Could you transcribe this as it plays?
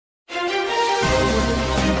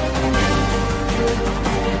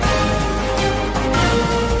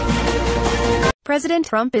President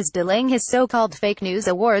Trump is delaying his so-called fake news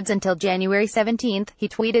awards until January 17, he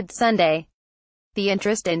tweeted Sunday. The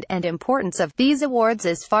interest and importance of these awards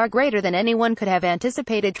is far greater than anyone could have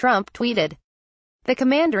anticipated, Trump tweeted. The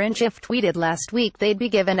commander-in-chief tweeted last week they'd be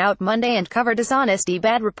given out Monday and cover dishonesty,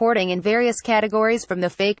 bad reporting in various categories from the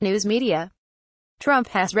fake news media. Trump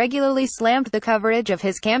has regularly slammed the coverage of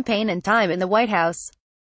his campaign and time in the White House.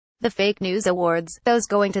 The fake news awards, those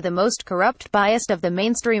going to the most corrupt, biased of the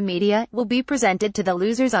mainstream media, will be presented to the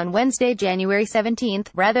losers on Wednesday, January 17,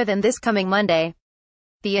 rather than this coming Monday.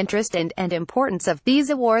 The interest and importance of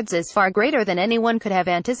these awards is far greater than anyone could have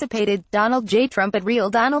anticipated. Donald J. Trump at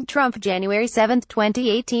Real Donald Trump, January 7,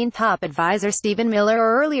 2018. Top advisor Stephen Miller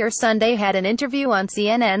earlier Sunday had an interview on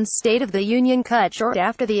CNN's State of the Union cut short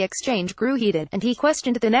after the exchange grew heated, and he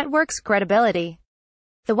questioned the network's credibility.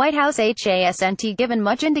 The White House hasn't given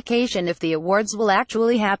much indication if the awards will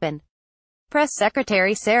actually happen. Press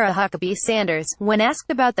Secretary Sarah Huckabee Sanders, when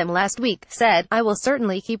asked about them last week, said, "I will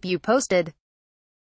certainly keep you posted."